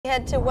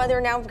Head to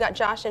weather now. We've got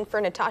Josh in for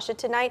Natasha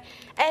tonight.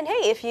 And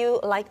hey, if you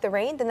like the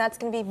rain, then that's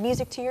going to be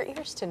music to your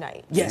ears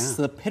tonight. Yes,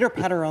 the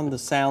pitter-patter on the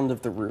sound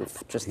of the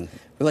roof just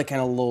really kind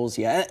of lulls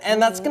you.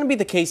 And that's going to be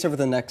the case over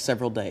the next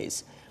several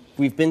days.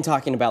 We've been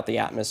talking about the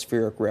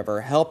atmospheric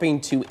river helping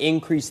to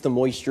increase the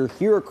moisture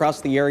here across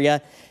the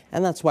area.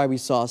 And that's why we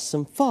saw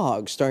some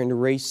fog starting to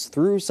race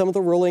through some of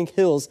the rolling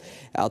hills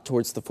out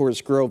towards the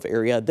Forest Grove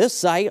area. This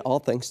site, all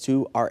thanks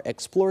to our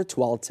Explore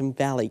Tualatin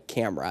Valley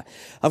camera.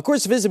 Of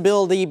course,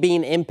 visibility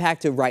being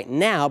impacted right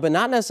now, but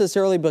not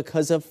necessarily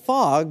because of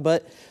fog,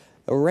 but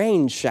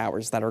rain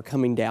showers that are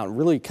coming down,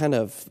 really kind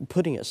of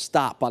putting a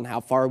stop on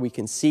how far we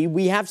can see.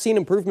 We have seen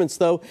improvements,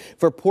 though,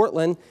 for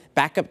Portland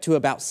back up to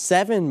about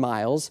 7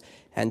 miles.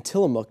 And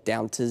Tillamook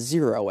down to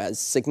 0 as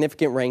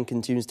significant rain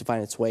continues to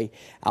find its way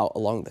out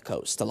along the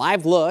coast. A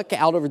live look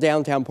out over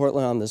downtown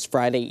Portland on this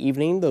Friday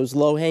evening. Those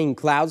low-hanging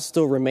clouds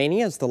still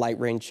remaining as the light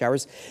rain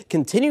showers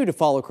continue to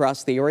fall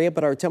across the area,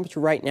 but our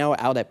temperature right now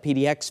out at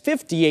PDX,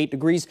 58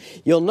 degrees.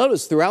 You'll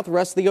notice throughout the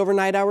rest of the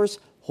overnight hours,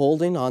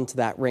 holding on to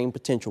that rain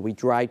potential. We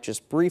dry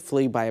just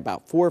briefly by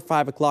about 4 or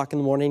 5 o'clock in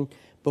the morning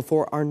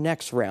before our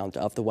next round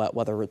of the wet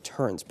weather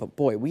returns. But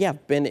boy, we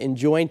have been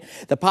enjoying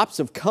the pops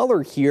of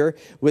color here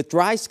with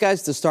dry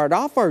skies to start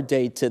off our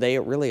day today.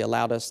 It really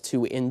allowed us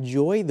to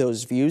enjoy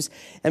those views.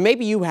 And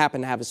maybe you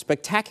happen to have a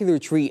spectacular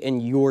tree in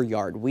your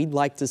yard. We'd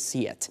like to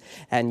see it.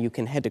 And you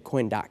can head to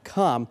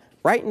KOIN.com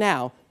right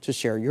now to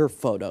share your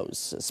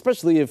photos,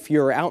 especially if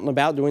you're out and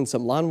about doing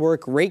some lawn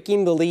work,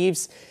 raking the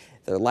leaves.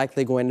 They're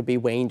likely going to be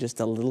weighing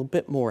just a little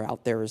bit more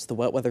out there as the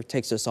wet weather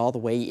takes us all the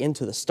way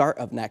into the start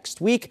of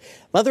next week.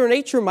 Mother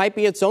Nature might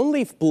be its own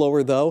leaf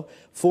blower, though.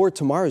 For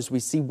tomorrow, as we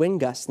see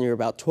wind gusts near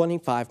about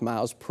 25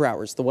 miles per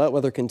hour. The wet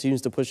weather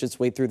continues to push its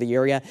way through the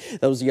area.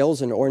 Those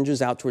yellows and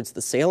oranges out towards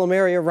the Salem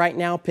area right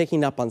now,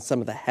 picking up on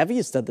some of the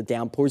heaviest of the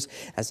downpours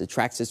as it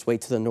tracks its way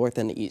to the north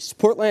and east.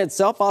 Portland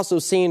itself also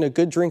seeing a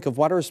good drink of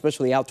water,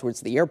 especially out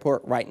towards the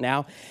airport right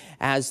now,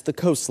 as the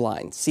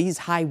coastline sees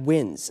high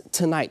winds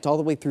tonight all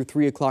the way through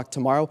 3 o'clock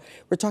tomorrow.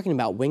 We're talking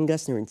about wind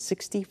gusts nearing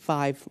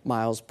 65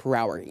 miles per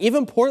hour.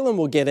 Even Portland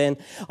will get in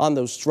on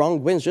those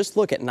strong winds. Just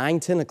look at 9,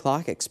 10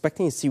 o'clock,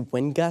 expecting to see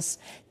wind gusts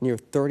near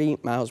 30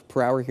 miles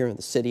per hour here in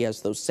the city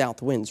as those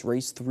south winds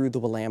race through the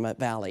Willamette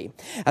Valley.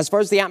 As far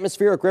as the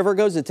atmospheric river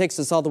goes, it takes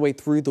us all the way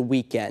through the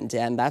weekend,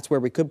 and that's where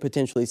we could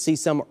potentially see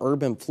some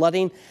urban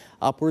flooding.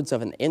 Upwards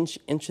of an inch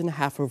and a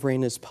half of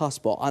rain is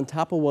possible on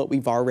top of what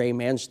we've already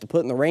managed to put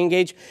in the rain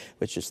gauge,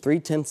 which is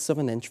 3/10 of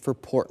an inch for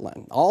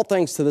Portland. All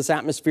thanks to this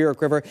atmospheric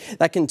river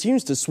that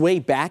continues to sway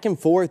back and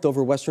forth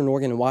over western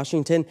Oregon and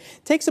Washington.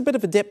 Takes a bit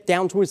of a dip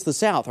down towards the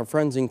south. Our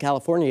friends in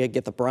California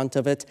get the brunt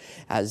of it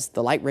as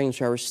the light rain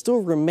showers still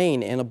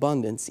remain in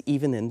abundance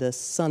even into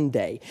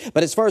Sunday.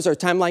 But as far as our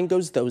timeline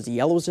goes, those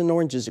yellows and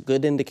oranges a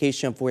good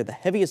indication of where the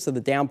heaviest of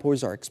the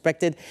downpours are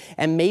expected,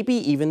 and maybe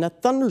even a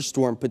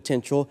thunderstorm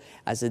potential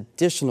as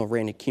additional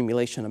rain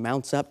accumulation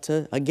amounts up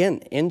to, again,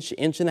 inch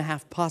and a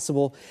half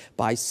possible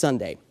by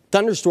Sunday.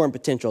 Thunderstorm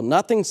potential,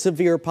 nothing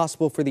severe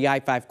possible for the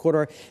I-5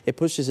 corridor. It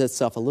pushes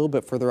itself a little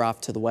bit further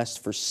off to the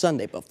west for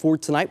Sunday. But for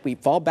tonight, we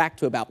fall back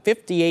to about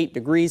 58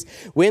 degrees.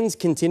 Winds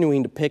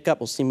continuing to pick up.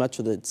 We'll see much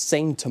of the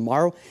same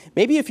tomorrow.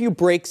 Maybe a few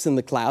breaks in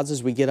the clouds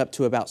as we get up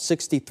to about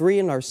 63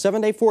 in our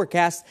 7-day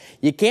forecast.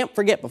 You can't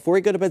forget, before we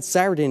go to bed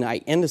Saturday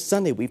night into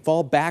Sunday, we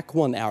fall back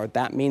 1 hour.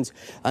 That means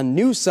a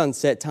new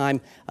sunset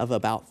time of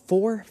about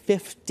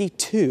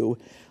 4:52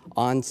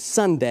 on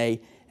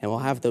Sunday. And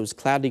we'll have those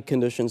cloudy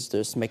conditions to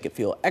just make it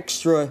feel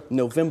extra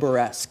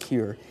November-esque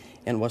here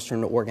in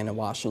western Oregon and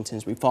Washington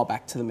as we fall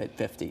back to the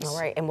mid-50s. All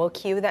right, and we'll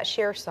cue that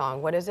Cher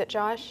song. What is it,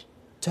 Josh?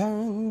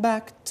 Turn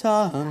back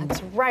time.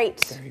 That's right.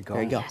 There you go.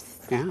 There you go. Yes.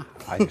 Yeah,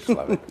 I just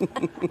love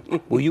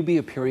it. Will you be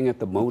appearing at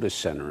the Moda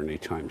Center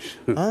anytime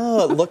soon?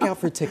 Oh, look out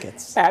for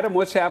tickets. Adam,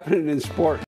 what's happening in sports?